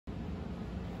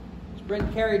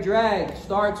sprint, carry, drag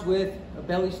starts with a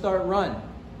belly start run.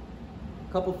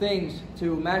 A couple things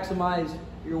to maximize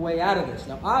your way out of this.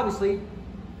 Now, obviously,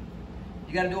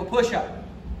 you got to do a push-up,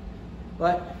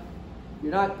 but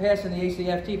you're not passing the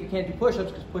AFCT if you can't do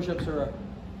push-ups, because push-ups are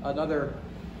another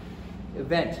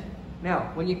event.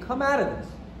 Now, when you come out of this,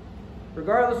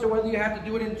 regardless of whether you have to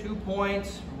do it in 2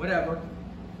 points or whatever,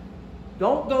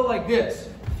 don't go like this.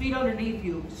 Feet underneath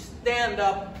you, stand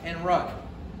up and run.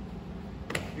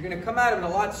 You're going to come out of it a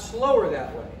lot slower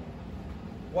that way.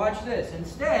 Watch this.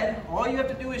 Instead, all you have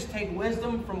to do is take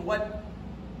wisdom from what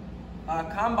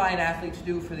combine athletes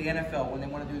do for the NFL when they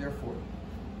want to do their 40.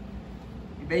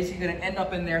 You're basically going to end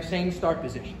up in their same start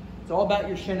position. It's all about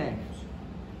your shin angles.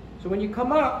 So when you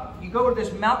come up, you go to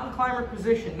this mountain climber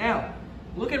position. Now,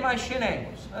 look at my shin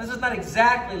angles. Now, this is not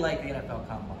exactly like the NFL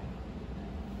combine,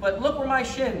 but look where my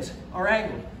shins are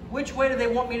angled. Which way do they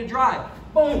want me to drive?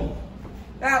 Boom,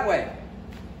 that way.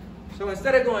 So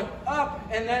instead of going up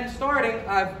and then starting,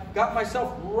 I've got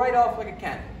myself right off like a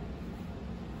cannon.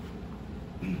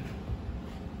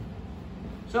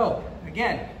 So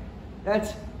again,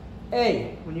 that's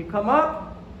A. When you come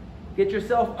up, get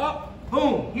yourself up,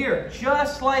 boom, here,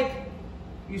 just like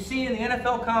you see in the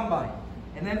NFL combine.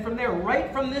 And then from there,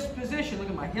 right from this position, look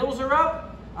at my heels are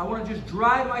up, I want to just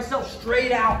drive myself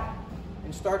straight out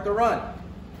and start the run.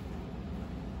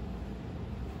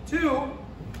 2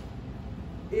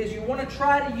 is you want to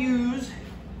try to use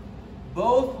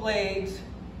both legs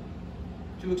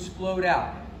to explode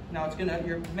out. Now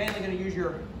you're mainly going to use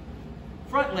your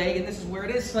front leg, and this is where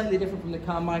it is slightly different from the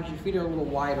combine because your feet are a little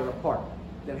wider apart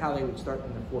than how they would start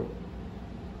in the 40.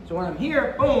 So when I'm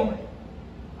here, boom,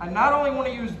 I not only want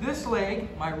to use this leg,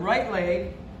 my right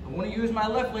leg, I want to use my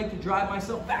left leg to drive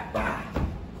myself back.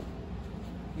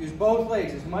 Use both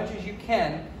legs as much as you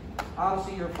can.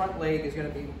 Obviously, your front leg is going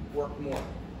to be worked more.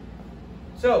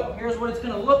 So here's what it's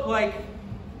going to look like.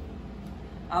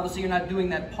 Obviously, you're not doing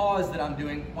that pause that I'm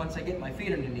doing once I get my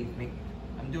feet underneath me.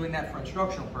 I'm doing that for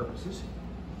instructional purposes.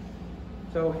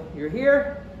 So you're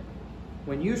here.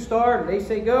 When you start, they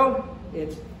say go,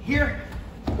 it's here,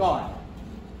 gone.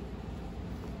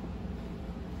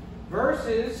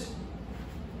 Versus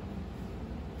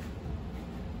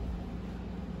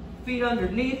feet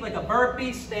underneath like a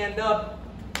burpee, stand up,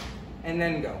 and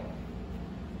then go.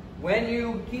 When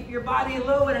you keep your body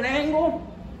low at an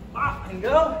angle, pop and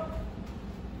go,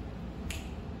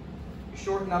 you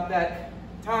shorten up that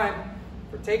time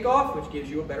for takeoff, which gives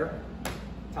you a better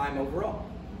time overall.